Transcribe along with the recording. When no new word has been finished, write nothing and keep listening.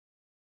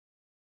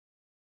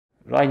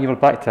Ryan, you were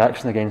back to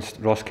action against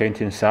Ross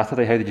County on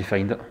Saturday. How did you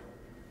find it?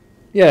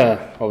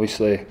 Yeah,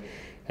 obviously,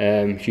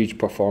 huge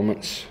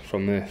performance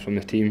from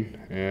the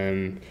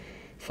team.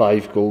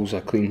 5 goals,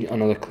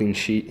 another clean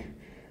sheet.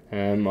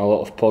 A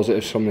lot of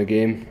positives from the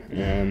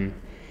game.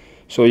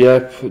 So yeah,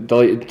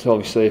 delighted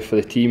obviously for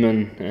the team,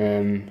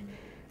 and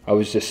I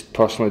was just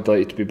personally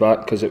delighted to be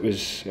back because it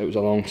was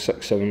a long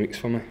 6-7 weeks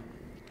for me.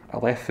 A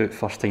left foot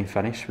first time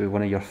finish with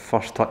one of your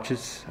first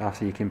touches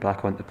after you came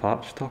back onto the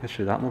park. Just talk us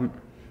through that moment.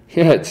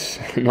 Yeah, it's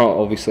not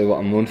obviously what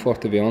I'm known for,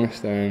 to be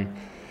honest.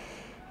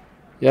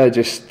 Yeah,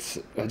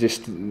 just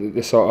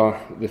the sort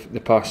of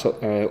the pass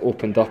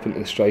opened up into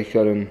the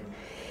striker, and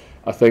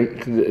I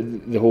think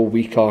the whole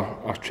week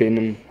our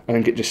training, I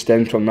think it just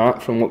stemmed from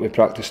that, from what we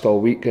practiced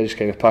all week. I just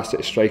kind of passed it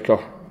to striker.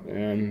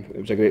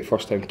 It was a great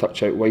first time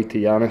touch out wide to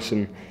Yanis,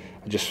 and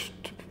I just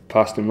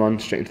passed and run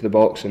straight into the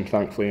box, and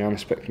thankfully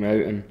Yanis picked me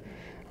out and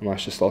I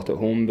managed to slot it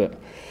home.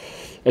 But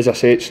as I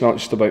say, it's not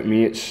just about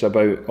me, it's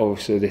about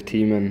obviously the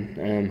team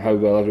and how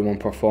well everyone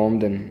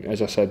performed, and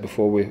as I said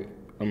before,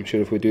 I'm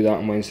sure if we do that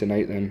on Wednesday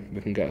night then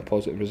we can get a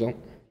positive result.